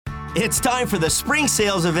It's time for the spring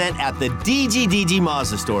sales event at the DGDG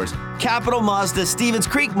Mazda stores. Capital Mazda, Stevens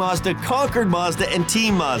Creek Mazda, Concord Mazda, and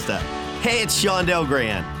Team Mazda. Hey, it's Shondell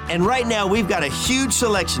Grand. And right now we've got a huge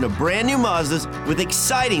selection of brand new Mazdas with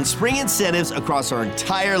exciting spring incentives across our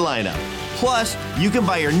entire lineup. Plus, you can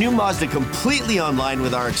buy your new Mazda completely online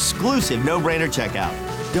with our exclusive no-brainer checkout.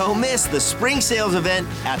 Don't miss the spring sales event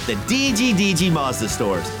at the DGDG Mazda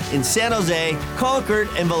stores in San Jose, Concord,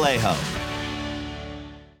 and Vallejo.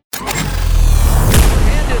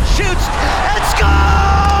 And it shoots and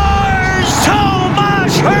scores!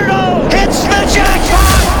 Tomas Hertl hits the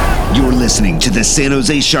jackpot! You're listening to the San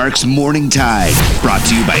Jose Sharks Morning Tide, brought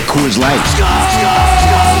to you by Coors Light. Scores!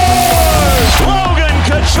 Logan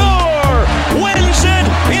Couture wins it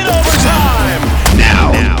in overtime!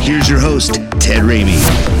 Now, here's your host, Ted Ramey.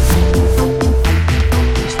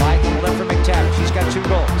 Slide to the left for McTavish. He's got 2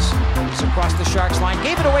 goals. He's across the Sharks line.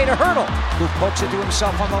 Gave it away to Hertl, who pokes it to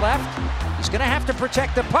himself on the left. He's going to have to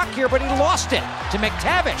protect the puck here, but he lost it to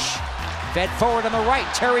McTavish. Fed forward on the right.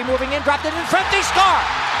 Terry moving in, dropped it in front. They score!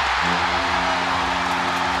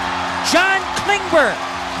 John Klingberg,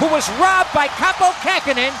 who was robbed by Kaapo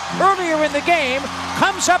Kähkönen earlier in the game,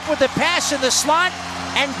 comes up with the pass in the slot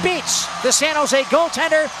and beats the San Jose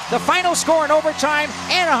goaltender. The final score in overtime,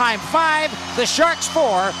 Anaheim 5, the Sharks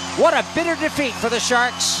 4. What a bitter defeat for the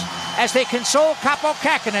Sharks as they console Kaapo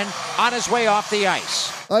Kähkönen on his way off the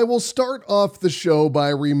ice. I will start off the show by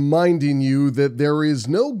reminding you that there is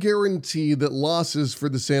no guarantee that losses for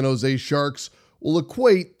the San Jose Sharks will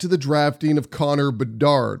equate to the drafting of Connor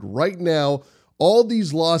Bedard. Right now, all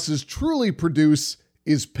these losses truly produce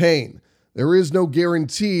is pain. There is no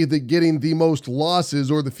guarantee that getting the most losses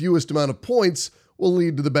or the fewest amount of points will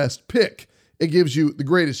lead to the best pick. It gives you the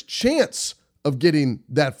greatest chance of getting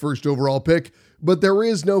that first overall pick, but there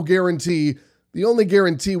is no guarantee. The only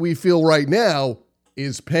guarantee we feel right now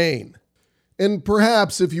is pain. And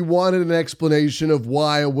perhaps if you wanted an explanation of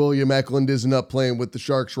why a William Eklund isn't up playing with the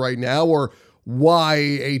Sharks right now, or why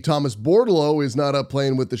a Thomas Bordeleau is not up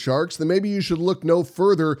playing with the Sharks, then maybe you should look no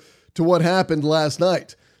further to what happened last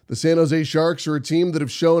night. The San Jose Sharks are a team that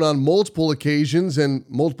have shown on multiple occasions, and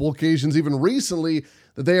multiple occasions even recently,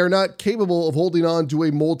 that they are not capable of holding on to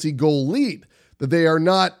a multi-goal lead, that they are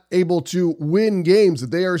not able to win games,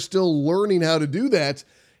 that they are still learning how to do that,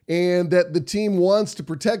 and that the team wants to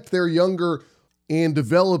protect their younger and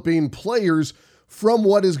developing players from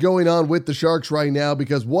what is going on with the Sharks right now,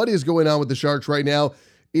 because what is going on with the Sharks right now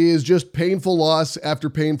is just painful loss after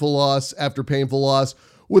painful loss after painful loss,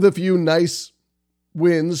 with a few nice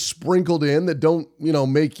wins sprinkled in that don't,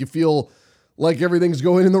 make you feel like everything's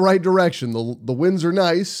going in the right direction. The wins are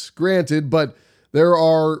nice, granted, but there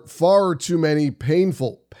are far too many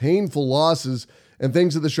painful losses and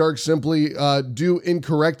things that the Sharks simply do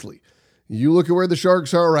incorrectly. You look at where the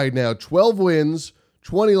Sharks are right now: 12 wins,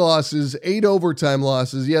 20 losses, 8 overtime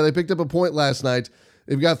losses. Yeah, they picked up a point last night.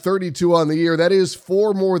 They've got 32 on the year. That is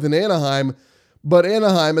 4 more than Anaheim. But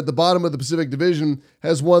Anaheim, at the bottom of the Pacific Division,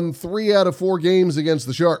 has won 3 out of 4 games against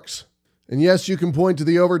the Sharks. And yes, you can point to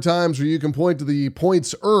the overtimes or you can point to the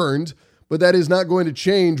points earned, but that is not going to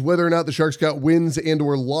change whether or not the Sharks got wins and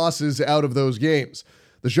or losses out of those games.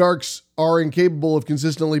 The Sharks are incapable of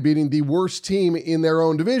consistently beating the worst team in their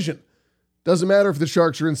own division. Doesn't matter if the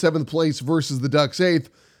Sharks are in 7th place versus the Ducks 8th.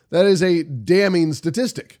 That is a damning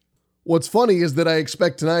statistic. What's funny is that I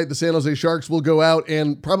expect tonight the San Jose Sharks will go out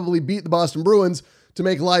and probably beat the Boston Bruins to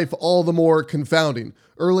make life all the more confounding.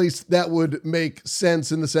 Or at least that would make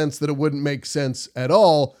sense in the sense that it wouldn't make sense at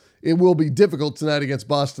all. It will be difficult tonight against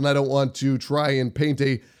Boston. I don't want to try and paint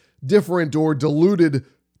a different or diluted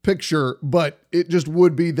picture, but it just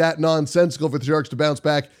would be that nonsensical for the Sharks to bounce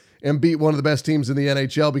back and beat one of the best teams in the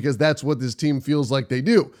NHL, because that's what this team feels like they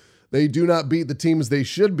do. They do not beat the teams they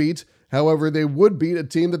should beat. However, they would beat a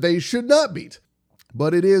team that they should not beat.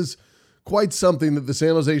 But it is quite something that the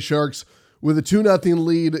San Jose Sharks, with a 2-0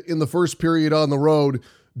 lead in the first period on the road,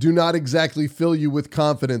 do not exactly fill you with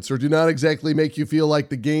confidence or do not exactly make you feel like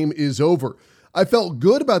the game is over. I felt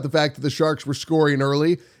good about the fact that the Sharks were scoring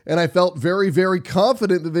early, and I felt very, very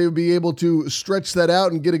confident that they would be able to stretch that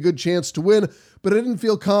out and get a good chance to win, but I didn't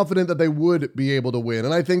feel confident that they would be able to win.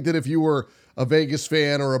 And I think that if you were a Vegas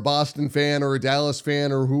fan or a Boston fan or a Dallas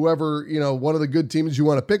fan or whoever, one of the good teams you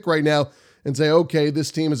want to pick right now and say, okay, this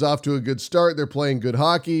team is off to a good start, they're playing good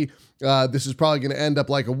hockey, this is probably going to end up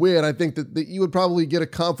like a win, I think that you would probably get a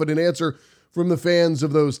confident answer from the fans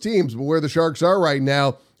of those teams. But where the Sharks are right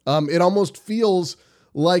now, it almost feels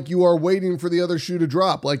like you are waiting for the other shoe to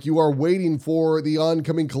drop, like you are waiting for the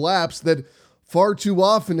oncoming collapse that far too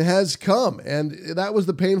often has come. And that was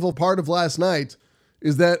the painful part of last night,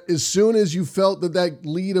 is that as soon as you felt that that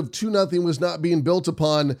lead of 2-0 was not being built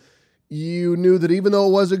upon, you knew that even though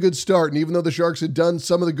it was a good start and even though the Sharks had done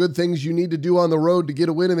some of the good things you need to do on the road to get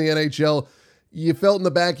a win in the NHL, you felt in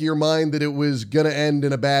the back of your mind that it was going to end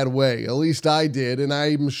in a bad way. At least I did, and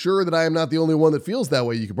I'm sure that I am not the only one that feels that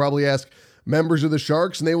way. You could probably ask members of the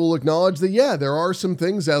Sharks, and they will acknowledge that, yeah, there are some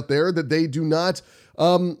things out there that they do not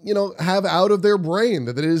have out of their brain,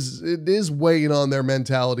 that it is weighing on their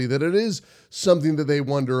mentality, that it is something that they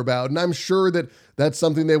wonder about. And I'm sure that that's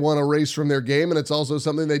something they want to erase from their game, and it's also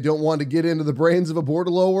something they don't want to get into the brains of a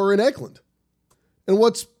Bordeleau or an Eklund. And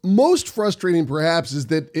what's most frustrating, perhaps, is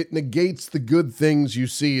that it negates the good things you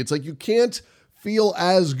see. It's like you can't feel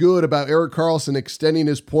as good about Erik Karlsson extending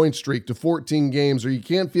his point streak to 14 games, or you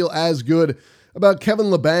can't feel as good about Kevin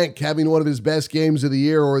Labanc having one of his best games of the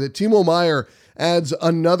year, or that Timo Meier adds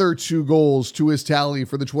another 2 goals to his tally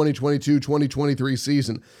for the 2022-2023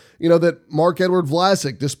 season. You know, that Marc-Edouard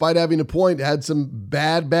Vlasic, despite having a point, had some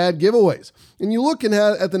bad giveaways. And you look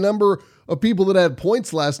at the number of people that had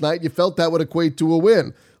points last night, you felt that would equate to a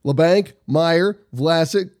win. Labanc, Meier,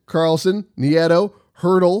 Vlasic, Karlsson, Nieto,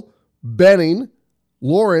 Hertl, Benning,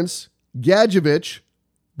 Lawrence, Gadjevich,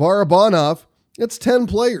 Barabanov. That's 10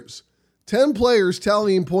 players. 10 players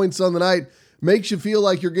tallying points on the night makes you feel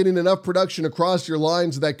like you're getting enough production across your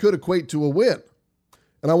lines that could equate to a win.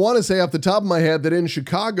 And I want to say off the top of my head that in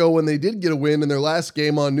Chicago, when they did get a win in their last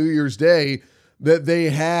game on New Year's Day, that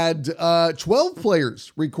they had 12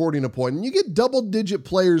 players recording a point. And you get double-digit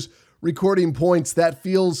players recording points, that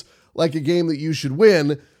feels like a game that you should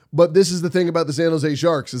win. But this is the thing about the San Jose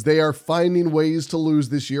Sharks, is they are finding ways to lose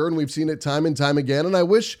this year, and we've seen it time and time again. And I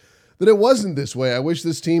wish that it wasn't this way. I wish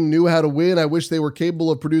this team knew how to win. I wish they were capable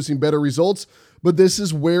of producing better results. But this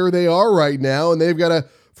is where they are right now, and they've got to,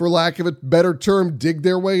 for lack of a better term, dig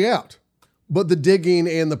their way out. But the digging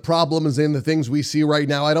and the problems and the things we see right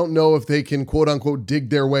now, I don't know if they can, quote-unquote, dig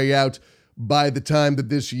their way out by the time that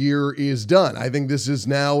this year is done. I think this is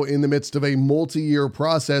now in the midst of a multi-year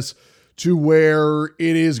process to where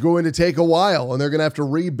it is going to take a while, and they're going to have to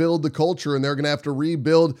rebuild the culture, and they're going to have to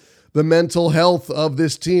rebuild the mental health of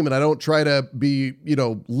this team. And I don't try to be,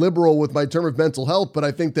 liberal with my term of mental health, but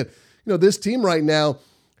I think that, this team right now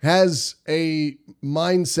has a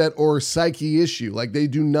mindset or psyche issue. Like, they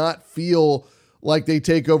do not feel like they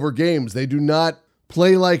take over games. They do not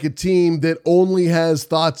play like a team that only has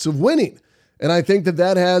thoughts of winning. And I think that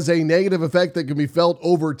that has a negative effect that can be felt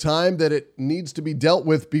over time, that it needs to be dealt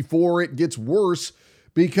with before it gets worse,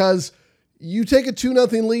 because you take a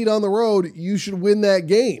 2-0 lead on the road, you should win that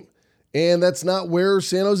game. And that's not where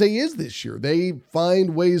San Jose is this year. They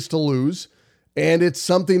find ways to lose, and it's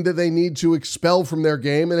something that they need to expel from their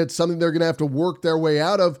game, and it's something they're going to have to work their way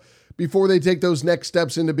out of before they take those next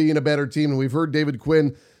steps into being a better team. And we've heard David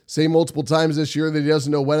Quinn say multiple times this year that he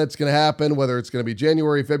doesn't know when it's going to happen, whether it's going to be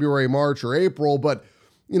January, February, March, or April. But,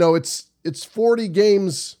 it's 40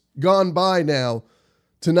 games gone by now.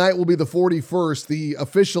 Tonight will be the 41st, the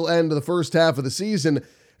official end of the first half of the season.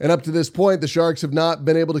 And up to this point, the Sharks have not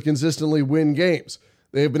been able to consistently win games.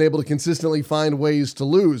 They have been able to consistently find ways to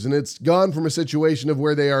lose. And it's gone from a situation of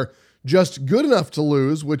where they are just good enough to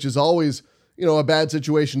lose, which is always, a bad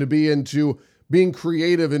situation to be in, to being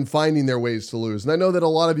creative in finding their ways to lose. And I know that a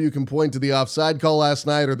lot of you can point to the offside call last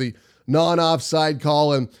night or the non-offside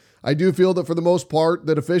call. And I do feel that for the most part,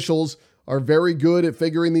 that officials are very good at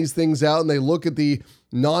figuring these things out, and they look at the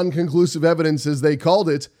non-conclusive evidence, as they called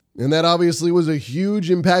it. And that obviously was a huge,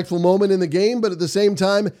 impactful moment in the game, but at the same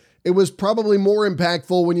time, it was probably more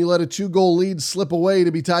impactful when you let a 2-goal lead slip away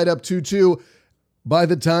to be tied up 2-2 by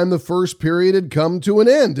the time the first period had come to an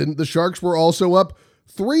end. And the Sharks were also up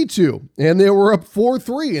 3-2, and they were up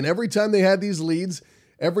 4-3. And every time they had these leads,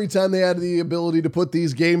 every time they had the ability to put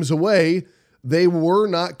these games away, they were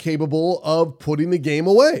not capable of putting the game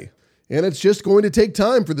away. And it's just going to take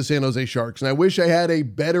time for the San Jose Sharks. And I wish I had a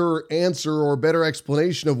better answer or better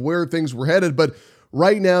explanation of where things were headed. But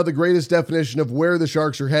right now, the greatest definition of where the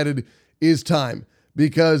Sharks are headed is time,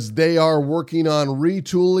 because they are working on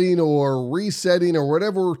retooling or resetting or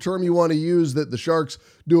whatever term you want to use that the Sharks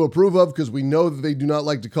do approve of, because we know that they do not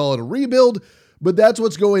like to call it a rebuild. But that's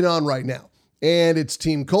what's going on right now. And it's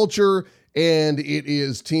team culture, and it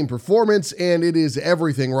is team performance, and it is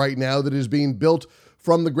everything right now that is being built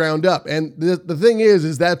from the ground up. And the thing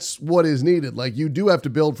is that's what is needed. Like, you do have to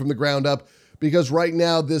build from the ground up, because right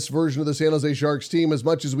now, this version of the San Jose Sharks team, as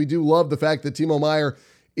much as we do love the fact that Timo Meier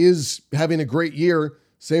is having a great year,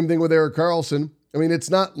 same thing with Erik Karlsson, I mean, it's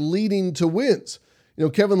not leading to wins.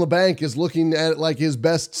 Kevin Labanc is looking at it like his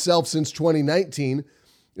best self since 2019.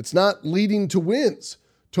 It's not leading to wins.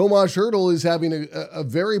 Tomas Hertl is having a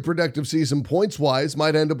very productive season points-wise,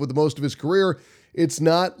 might end up with the most of his career. It's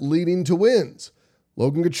not leading to wins.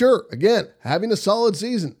 Logan Couture, again, having a solid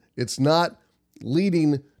season. It's not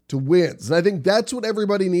leading to wins. And I think that's what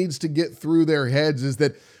everybody needs to get through their heads, is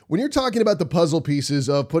that when you're talking about the puzzle pieces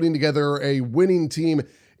of putting together a winning team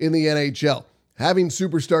in the NHL, having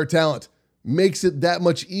superstar talent makes it that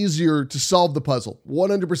much easier to solve the puzzle.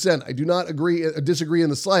 100%. I do not disagree in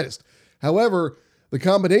the slightest. However, the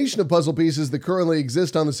combination of puzzle pieces that currently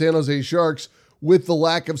exist on the San Jose Sharks with the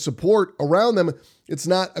lack of support around them, it's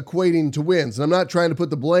not equating to wins. And I'm not trying to put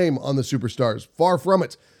the blame on the superstars. Far from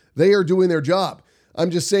it. They are doing their job. I'm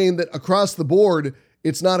just saying that across the board,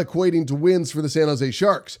 it's not equating to wins for the San Jose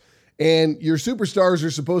Sharks. And your superstars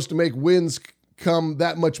are supposed to make wins come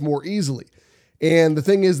that much more easily. And the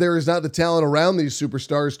thing is, there is not the talent around these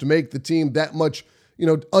superstars to make the team that much,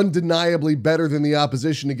 undeniably better than the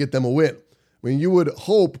opposition to get them a win. I mean, you would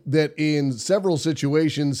hope that in several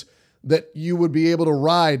situations that you would be able to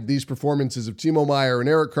ride these performances of Timo Meier and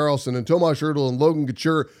Erik Karlsson and Tomas Hertl and Logan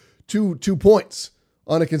Couture to 2 points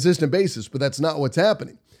on a consistent basis, but that's not what's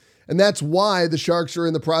happening. And that's why the Sharks are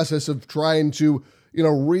in the process of trying to,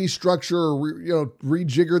 restructure or,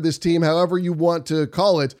 rejigger this team, however you want to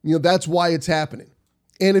call it. That's why it's happening.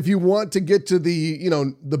 And if you want to get to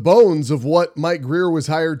the bones of what Mike Grier was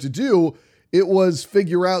hired to do, it was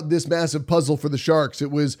figure out this massive puzzle for the Sharks.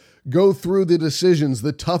 It was go through the decisions,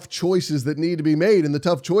 the tough choices that need to be made. And the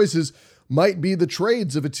tough choices might be the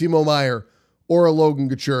trades of a Timo Meier or a Logan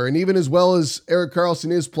Couture. And even as well as Erik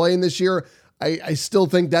Karlsson is playing this year, I still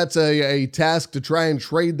think that's a task to try and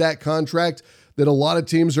trade that contract, that a lot of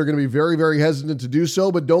teams are going to be very, very hesitant to do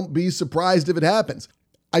so, but don't be surprised if it happens.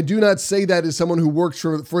 I do not say that as someone who works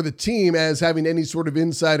for the team as having any sort of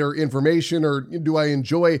insider information, or do I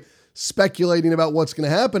enjoy speculating about what's going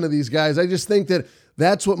to happen to these guys. I just think that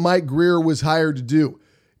that's what Mike Grier was hired to do.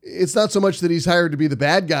 It's not so much that he's hired to be the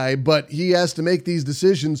bad guy, but he has to make these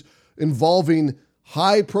decisions involving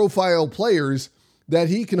high-profile players that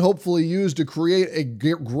he can hopefully use to create a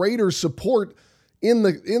greater support in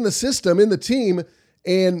the system, in the team,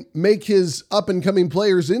 and make his up-and-coming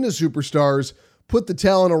players into superstars, put the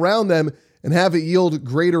talent around them, and have it yield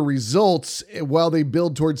greater results while they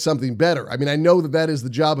build towards something better. I mean, I know that is the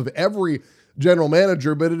job of every general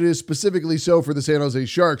manager, but it is specifically so for the San Jose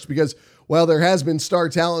Sharks, because while there has been star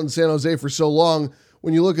talent in San Jose for so long,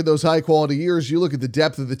 when you look at those high-quality years, you look at the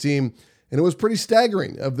depth of the team, and it was pretty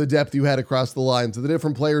staggering of the depth you had across the lines, of the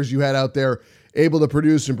different players you had out there able to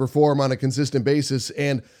produce and perform on a consistent basis.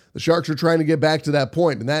 And the Sharks are trying to get back to that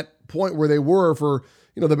point. And that point where they were for,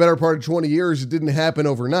 the better part of 20 years, it didn't happen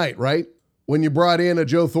overnight, right? When you brought in a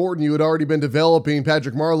Joe Thornton, you had already been developing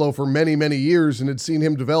Patrick Marleau for many, many years and had seen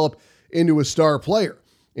him develop into a star player.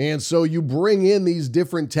 And so you bring in these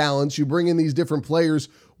different talents, you bring in these different players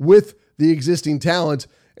with the existing talent,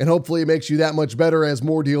 and hopefully it makes you that much better as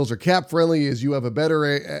more deals are cap friendly, as you have a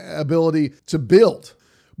better ability to build.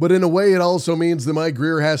 But in a way, it also means that Mike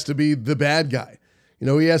Grier has to be the bad guy.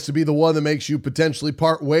 He has to be the one that makes you potentially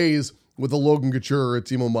part ways with a Logan Couture or a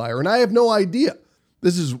Timo Meier. And I have no idea.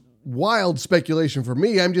 This is wild speculation for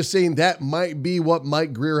me. I'm just saying that might be what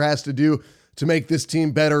Mike Grier has to do to make this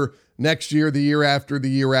team better next year, the year after, the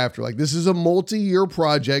year after. Like, this is a multi-year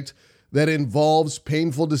project that involves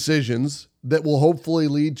painful decisions that will hopefully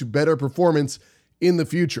lead to better performance in the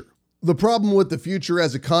future. The problem with the future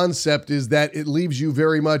as a concept is that it leaves you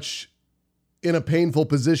very much in a painful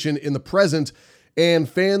position in the present, and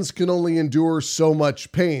fans can only endure so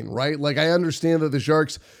much pain, right? Like, I understand that the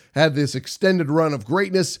Sharks had this extended run of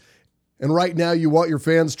greatness, and right now you want your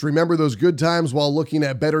fans to remember those good times while looking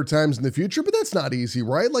at better times in the future, but that's not easy,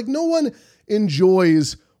 right? Like, no one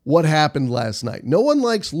enjoys what happened last night. No one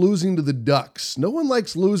likes losing to the Ducks. No one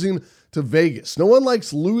likes losing to Vegas. No one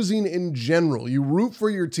likes losing in general. You root for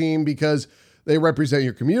your team because they represent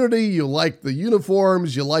your community. You like the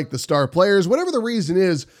uniforms. You like the star players. Whatever the reason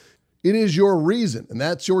is, it is your reason, and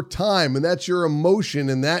that's your time, and that's your emotion,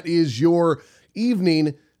 and that is your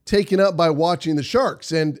evening taken up by watching the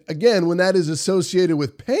Sharks. And again, when that is associated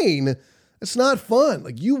with pain, it's not fun.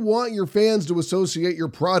 Like, you want your fans to associate your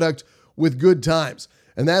product with good times.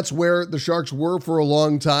 And that's where the Sharks were for a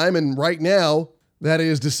long time. And right now, that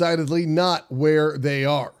is decidedly not where they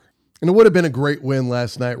are. And it would have been a great win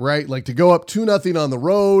last night, right? Like, to go up 2-0 on the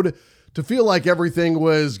road, to feel like everything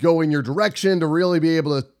was going your direction, to really be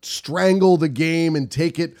able to strangle the game and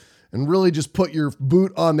take it and really just put your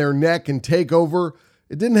boot on their neck and take over.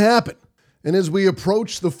 It didn't happen. And as we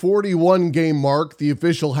approach the 41-game mark, the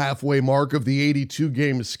official halfway mark of the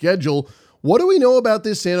 82-game schedule, what do we know about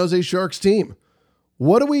this San Jose Sharks team?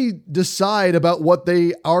 what do we decide about what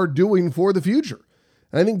they are doing for the future?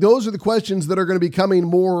 And I think those are the questions that are going to be coming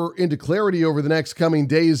more into clarity over the next coming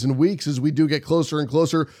days and weeks as we do get closer and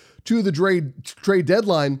closer to the trade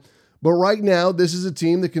deadline. But right now, this is a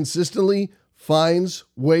team that consistently finds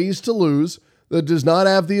ways to lose, that does not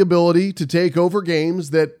have the ability to take over games,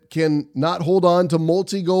 that can not hold on to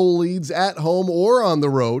multi-goal leads at home or on the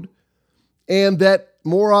road, and that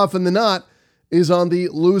more often than not is on the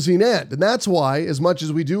losing end. And that's why, as much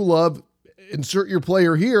as we do love insert your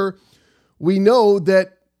player here, we know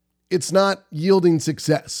that it's not yielding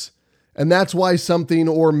success. And that's why something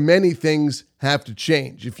or many things have to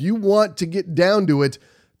change. If you want to get down to it,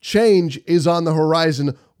 change is on the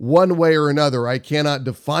horizon one way or another. I cannot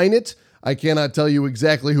define it. I cannot tell you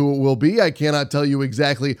exactly who it will be. I cannot tell you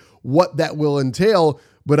exactly what that will entail,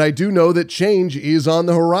 but I do know that change is on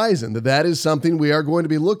the horizon, that is something we are going to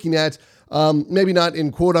be looking at, maybe not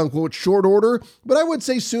in quote-unquote short order, but I would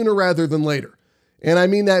say sooner rather than later. And I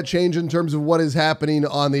mean that change in terms of what is happening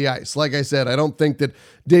on the ice. Like I said, I don't think that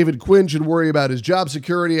David Quinn should worry about his job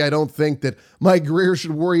security. I don't think that Mike Grier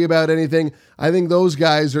should worry about anything. I think those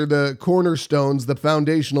guys are the cornerstones, the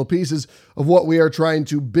foundational pieces of what we are trying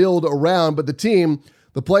to build around. But the team,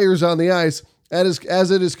 the players on the ice,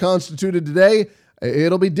 as it is constituted today,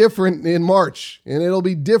 it'll be different in March, and it'll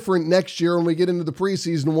be different next year when we get into the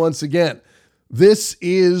preseason once again. This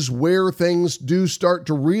is where things do start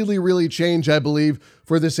to really, really change, I believe,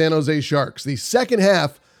 for the San Jose Sharks, the second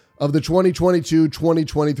half of the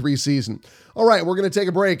 2022-2023 season. All right, we're going to take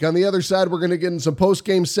a break. On the other side, we're going to get in some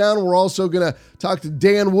post-game sound. We're also going to talk to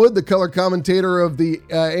Dan Wood, the color commentator of the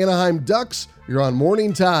Anaheim Ducks. You're on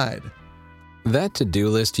Morning Tide. That to-do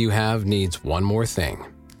list you have needs one more thing.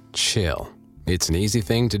 Chill. It's an easy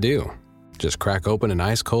thing to do. Just crack open an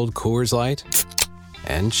ice-cold Coors Light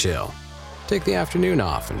and chill. Take the afternoon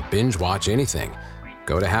off and binge watch anything.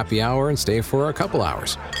 Go to happy hour and stay for a couple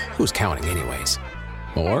hours. Who's counting anyways?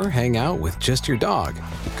 Or hang out with just your dog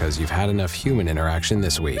because you've had enough human interaction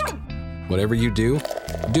this week. Whatever you do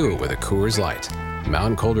it with a Coors Light.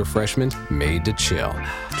 Mountain cold refreshment made to chill.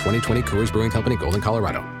 2020 Coors Brewing Company, Golden,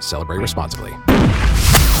 Colorado. Celebrate responsibly.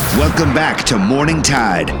 Welcome back to Morning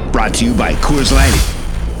Tide, brought to you by Coors Light.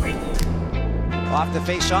 Off the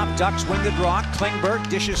face-off, Ducks win the draw. Klingberg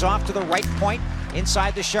dishes off to the right point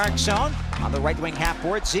inside the Shark zone. On the right wing half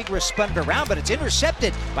board, Zegras spun it around, but it's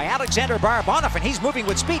intercepted by Alexander Barabanov, and he's moving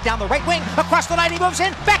with speed down the right wing. Across the line, he moves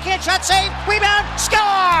in. Backhand shot, save, rebound,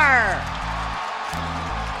 score!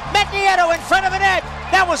 Matt Nieto in front of the net.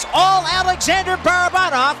 That was all Alexander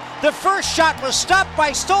Barabanov. The first shot was stopped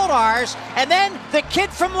by Stolarz, and then the kid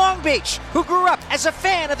from Long Beach, who grew up as a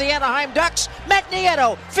fan of the Anaheim Ducks, Matt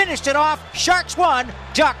Nieto, finished it off. Sharks 1,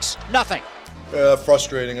 Ducks nothing.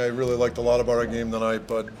 Frustrating. I really liked a lot about our game tonight,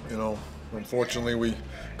 but, unfortunately we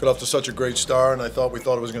got off to such a great start, and we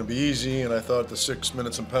thought it was going to be easy, and I thought the 6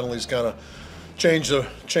 minutes and penalties kind of changed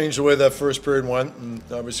the way that first period went, and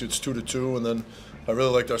obviously it's 2-2, and then I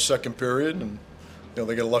really liked our second period, and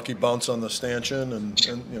they get a lucky bounce on the stanchion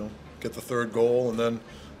and get the third goal, and then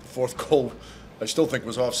the fourth goal I still think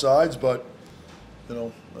was offsides, but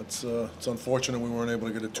it's unfortunate we weren't able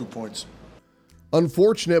to get it 2 points.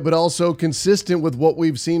 Unfortunate, but also consistent with what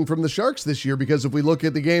we've seen from the Sharks this year, because if we look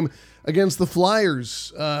at the game against the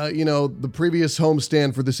Flyers, the previous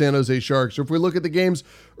homestand for the San Jose Sharks, or if we look at the games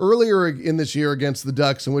earlier in this year against the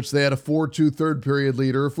Ducks in which they had a 4-2 third period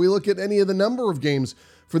lead, or if we look at any of the number of games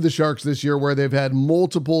for the Sharks this year where they've had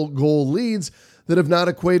multiple goal leads that have not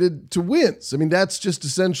equated to wins. I mean, that's just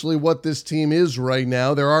essentially what this team is right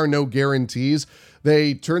now. There are no guarantees.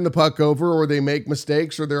 They turn the puck over, or they make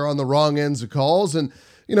mistakes, or they're on the wrong ends of calls. And,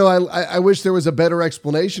 I wish there was a better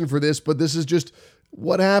explanation for this, but this is just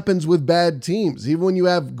what happens with bad teams. Even when you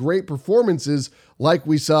have great performances, like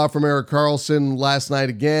we saw from Erik Karlsson last night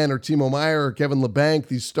again, or Timo Meier, or Kevin Labanc,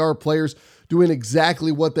 these star players doing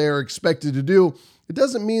exactly what they are expected to do, it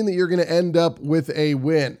doesn't mean that you're going to end up with a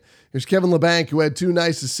win. Here's Kevin Labanc, who had 2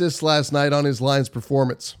 nice assists last night on his line's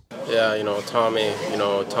performance. Yeah, Tommy,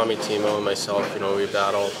 Timo, and myself, we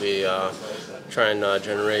battle. We try and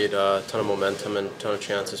generate a ton of momentum and a ton of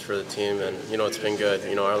chances for the team, and, it's been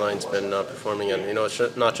good. Our line's been performing, and,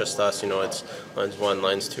 it's not just us, it's lines 1,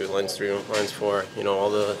 lines 2, lines 3, lines 4, all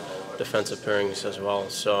the defensive pairings as well.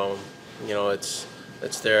 So, it's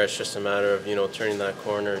there. It's just a matter of, turning that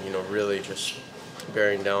corner, really just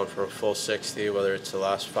bearing down for a full 60, whether it's the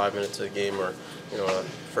last 5 minutes of the game or,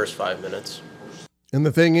 first 5 minutes. And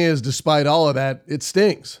the thing is, despite all of that, it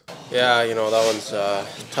stings. Yeah, that one's a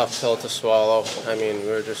tough pill to swallow. I mean, we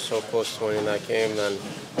were just so close to winning that game. Then,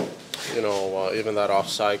 even that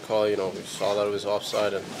offside call, we saw that it was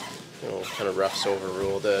offside, and kind of refs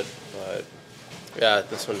overruled it. But yeah,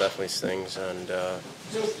 this one definitely stings, and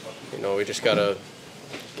we just gotta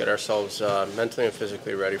get ourselves mentally and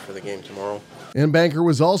physically ready for the game tomorrow. And Banker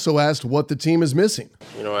was also asked what the team is missing.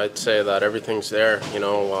 I'd say that everything's there,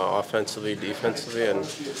 offensively, defensively, and,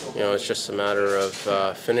 it's just a matter of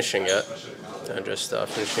finishing it and just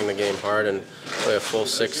finishing the game hard and play a full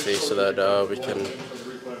 60 so that we can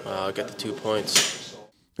get the 2 points.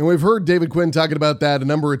 And we've heard David Quinn talking about that a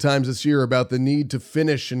number of times this year, about the need to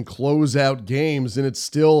finish and close out games, and it's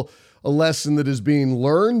still a lesson that is being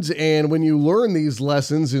learned. And when you learn these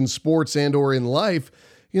lessons in sports and or in life,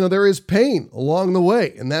 there is pain along the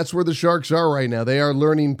way. And that's where the Sharks are right now. They are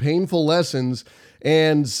learning painful lessons.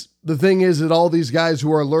 And the thing is that all these guys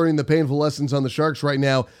who are learning the painful lessons on the Sharks right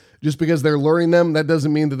now, just because they're learning them, that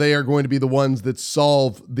doesn't mean that they are going to be the ones that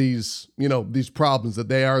solve these problems, that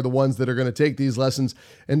they are the ones that are going to take these lessons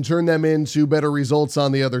and turn them into better results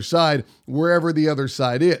on the other side, wherever the other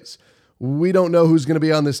side is. We don't know who's going to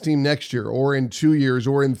be on this team next year or in 2 years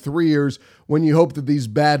or in 3 years, when you hope that these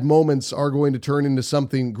bad moments are going to turn into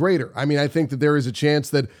something greater. I mean, I think that there is a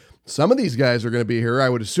chance that some of these guys are going to be here. I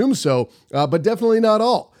would assume so, but definitely not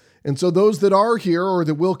all. And so those that are here or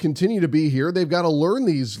that will continue to be here, they've got to learn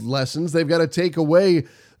these lessons. They've got to take away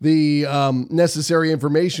the necessary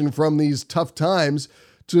information from these tough times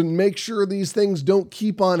to make sure these things don't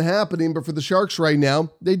keep on happening. But for the Sharks right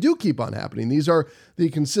now, they do keep on happening. These are the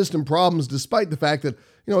consistent problems, despite the fact that,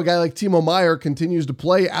 a guy like Timo Meier continues to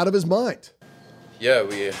play out of his mind. Yeah,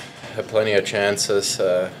 we had plenty of chances.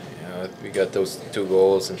 We got those 2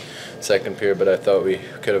 goals in second period, but I thought we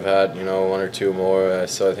could have had, 1 or 2 more.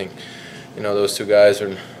 So I think, those 2 guys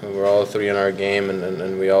we're all 3 in our game,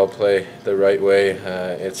 and we all play the right way.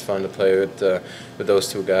 It's fun to play with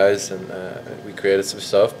those 2 guys, and we created some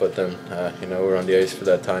stuff. But then, we're on the ice for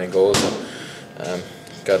that tying goal. So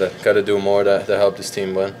gotta do more to help this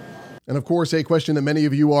team win. And of course, a question that many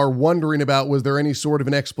of you are wondering about: was there any sort of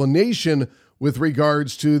an explanation with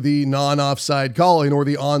regards to the non-offside calling or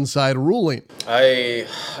the onside ruling? I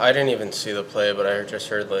didn't even see the play, but I just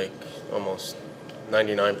heard almost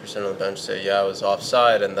 99% of the bench say, yeah, it was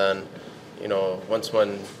offside. And then, once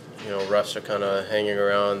when, refs are kind of hanging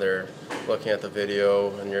around, they're looking at the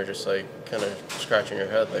video, and you're just kind of scratching your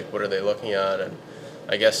head, what are they looking at? And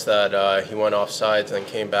I guess that he went offsides and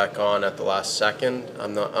came back on at the last second.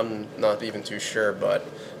 I'm not even too sure, but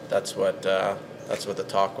that's what the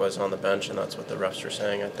talk was on the bench, and that's what the refs were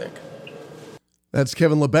saying, I think. That's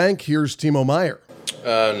Kevin Labanc. Here's Timo Meier.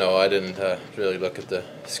 No, I didn't really look at the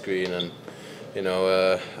screen, and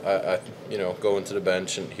I going to the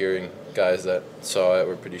bench and hearing guys that saw it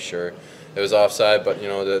were pretty sure it was offside. But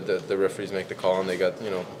the referees make the call, and they got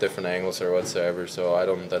different angles or whatsoever.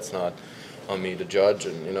 So that's not on me to judge,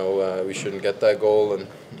 and we shouldn't get that goal, and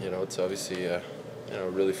it's obviously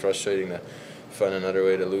really frustrating to find another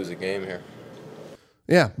way to lose a game here.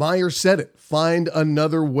 Yeah, Meier said it. Find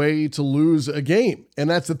another way to lose a game. And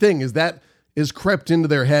that's the thing, is that is crept into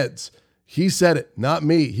their heads. He said it, not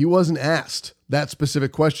me. He wasn't asked that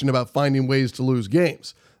specific question about finding ways to lose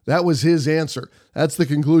games. That was his answer. That's the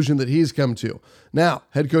conclusion that he's come to. Now,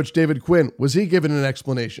 head coach David Quinn, was he given an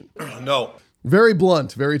explanation? No. Very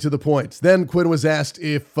blunt, very to the point. Then Quinn was asked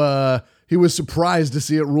if he was surprised to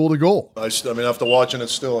see it ruled a goal. I mean, after watching it I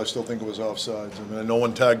still think it was offsides. I mean, no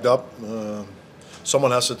one tagged up.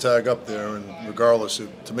 Someone has to tag up there, and regardless,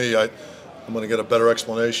 to me, I'm going to get a better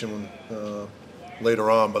explanation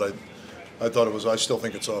later on, but I thought it was. I still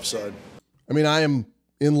think it's offside. I mean, I am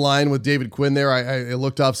in line with David Quinn there. It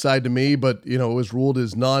looked offside to me, but it was ruled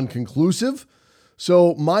as non-conclusive.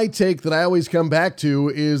 So my take that I always come back to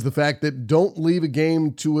is the fact that don't leave a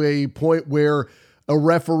game to a point where a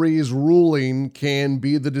referee's ruling can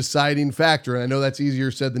be the deciding factor. And I know that's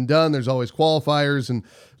easier said than done. There's always qualifiers, and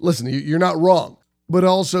listen, you're not wrong. But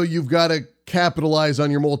also, you've got to capitalize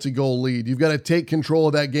on your multi-goal lead. You've got to take control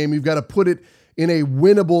of that game. You've got to put it in a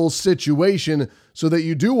winnable situation so that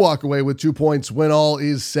you do walk away with 2 points when all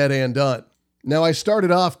is said and done. Now, I started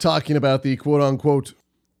off talking about the quote-unquote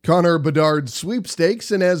Connor Bedard sweepstakes,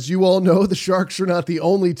 and as you all know, the Sharks are not the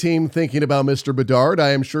only team thinking about Mr. Bedard.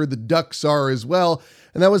 I am sure the Ducks are as well,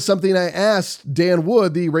 and that was something I asked Dan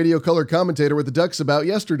Wood, the radio color commentator with the Ducks, about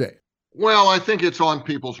yesterday. Well, I think it's on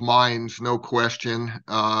people's minds, no question,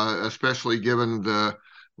 especially given the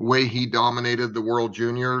way he dominated the World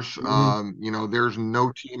Juniors. Mm-hmm. There's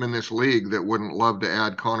no team in this league that wouldn't love to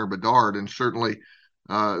add Connor Bedard, and certainly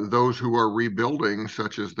those who are rebuilding,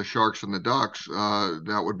 such as the Sharks and the Ducks,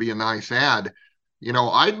 that would be a nice add.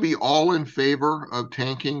 I'd be all in favor of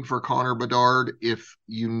tanking for Connor Bedard if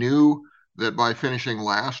you knew that by finishing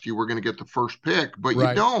last, you were going to get the first pick, but right.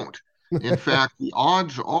 You don't. In fact, the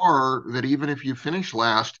odds are that even if you finish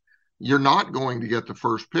last, you're not going to get the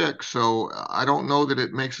first pick. So I don't know that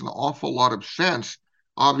it makes an awful lot of sense.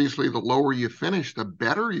 Obviously, the lower you finish, the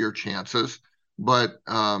better your chances. But,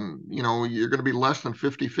 you're going to be less than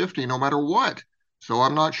 50-50 no matter what. So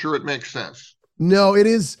I'm not sure it makes sense. No, it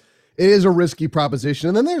is a risky proposition.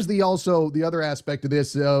 And then there's the other aspect of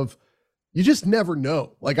this of you just never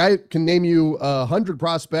know. Like I can name you 100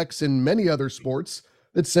 prospects in many other sports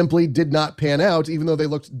that simply did not pan out, even though they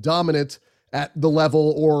looked dominant at the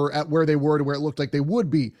level or at where they were to where it looked like they would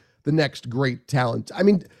be the next great talent. I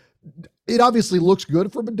mean, it obviously looks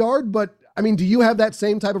good for Bedard, but I mean, do you have that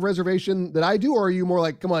same type of reservation that I do? Or are you more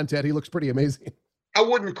like, come on, Ted, he looks pretty amazing? I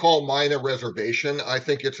wouldn't call mine a reservation. I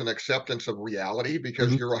think it's an acceptance of reality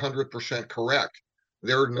because you're 100% correct.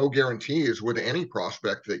 There are no guarantees with any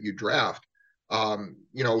prospect that you draft.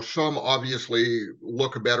 Some obviously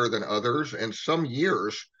look better than others, and some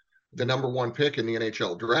years the number one pick in the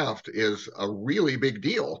NHL draft is a really big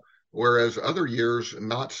deal, whereas other years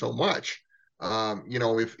not so much.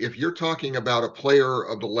 If you're talking about a player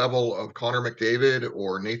of the level of Connor McDavid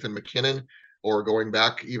or Nathan MacKinnon, or going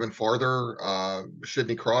back even farther,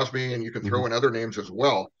 Sidney Crosby, and you can throw in other names as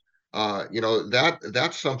well.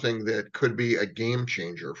 That's something that could be a game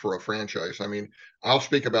changer for a franchise. I mean, I'll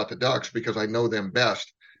speak about the Ducks because I know them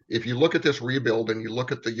best. If you look at this rebuild and you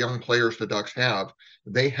look at the young players the Ducks have,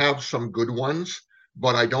 they have some good ones,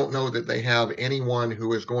 but I don't know that they have anyone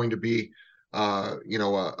who is going to be,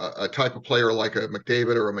 a type of player like a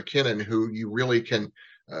McDavid or a McKinnon who you really can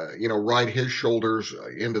ride his shoulders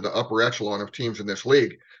into the upper echelon of teams in this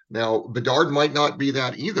league. Now, Bedard might not be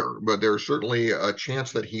that either, but there's certainly a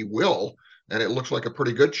chance that he will, and it looks like a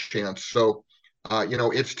pretty good chance. So,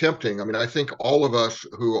 it's tempting. I mean, I think all of us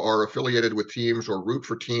who are affiliated with teams or root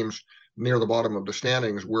for teams near the bottom of the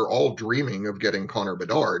standings, we're all dreaming of getting Connor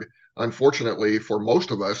Bedard. Unfortunately, for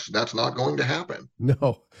most of us, that's not going to happen.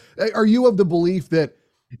 No. Are you of the belief that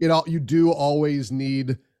you do always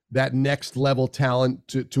need that next level talent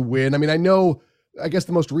to win? I mean, I guess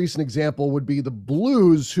the most recent example would be the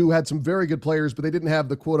Blues, who had some very good players, but they didn't have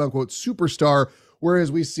the quote unquote superstar.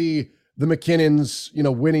 Whereas we see the McKinnons,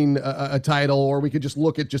 winning a title, or we could just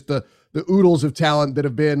look at just the oodles of talent that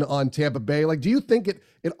have been on Tampa Bay. Like, do you think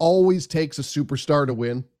it always takes a superstar to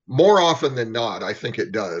win? More often than not, I think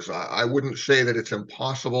it does. I wouldn't say that it's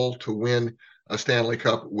impossible to win a Stanley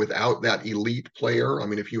Cup without that elite player. I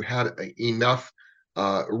mean, if you had enough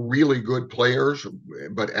really good players,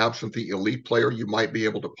 but absent the elite player, you might be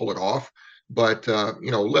able to pull it off. But,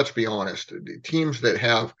 let's be honest, teams that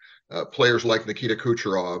have players like Nikita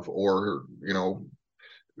Kucherov or,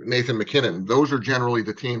 Nathan MacKinnon, those are generally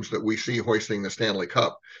the teams that we see hoisting the Stanley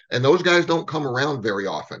Cup. And those guys don't come around very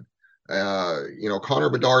often. Connor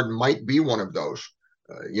Bedard might be one of those.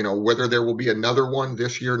 Whether there will be another one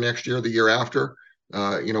this year, next year, the year after,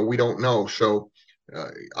 we don't know. So,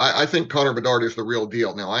 I think Connor Bedard is the real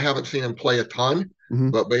deal. Now, I haven't seen him play a ton,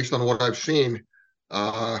 but based on what I've seen,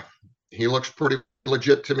 he looks pretty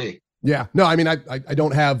legit to me. Yeah. No, I mean, I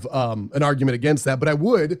don't have an argument against that, but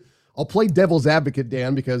I'll play devil's advocate,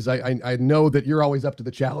 Dan, because I know that you're always up to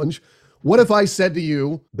the challenge. What if I said to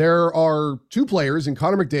you, there are two players in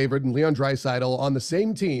Connor McDavid and Leon Draisaitl on the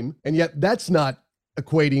same team, and yet that's not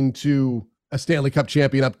equating to a Stanley Cup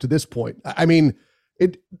champion up to this point? I mean,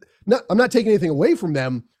 I'm not taking anything away from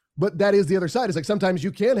them, but that is the other side. It's like sometimes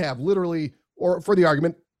you can have literally, or for the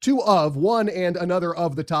argument, one and another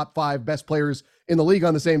of the top 5 best players in the league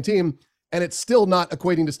on the same team, and it's still not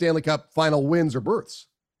equating to Stanley Cup final wins or berths.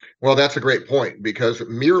 Well, that's a great point, because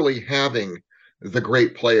merely having the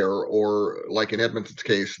great player, or like in Edmonton's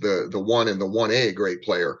case, the 1 and the 1A great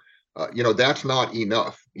player, that's not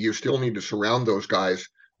enough. You still need to surround those guys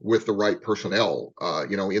with the right personnel.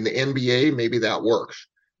 In the NBA, maybe that works.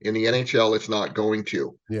 In the NHL, it's not going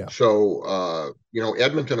to. Yeah. So,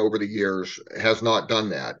 Edmonton over the years has not done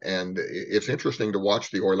that. And it's interesting to watch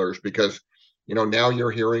the Oilers because, now you're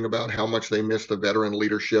hearing about how much they miss the veteran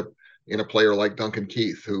leadership in a player like Duncan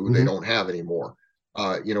Keith, who they don't have anymore.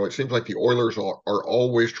 It seems like the Oilers are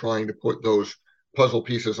always trying to put those puzzle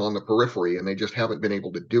pieces on the periphery, and they just haven't been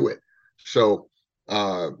able to do it. So,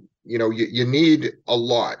 you need a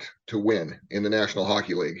lot to win in the National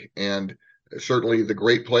Hockey League. And certainly the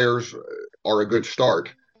great players are a good start,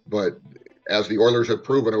 but as the Oilers have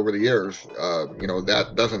proven over the years,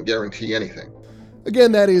 that doesn't guarantee anything.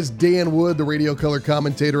 Again, that is Dan Wood, the radio color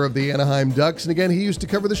commentator of the Anaheim Ducks. And again, he used to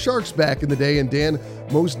cover the Sharks back in the day, and Dan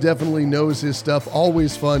most definitely knows his stuff.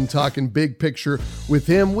 Always fun talking big picture with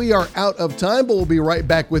him. We are out of time, but we'll be right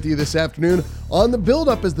back with you this afternoon on the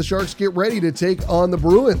build-up as the Sharks get ready to take on the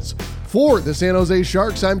Bruins. For the San Jose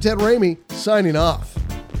Sharks, I'm Ted Ramey, signing off.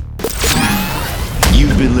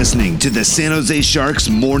 You've been listening to the San Jose Sharks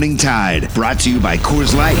Morning Tide, brought to you by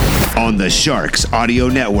Coors Light on the Sharks Audio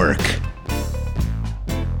Network.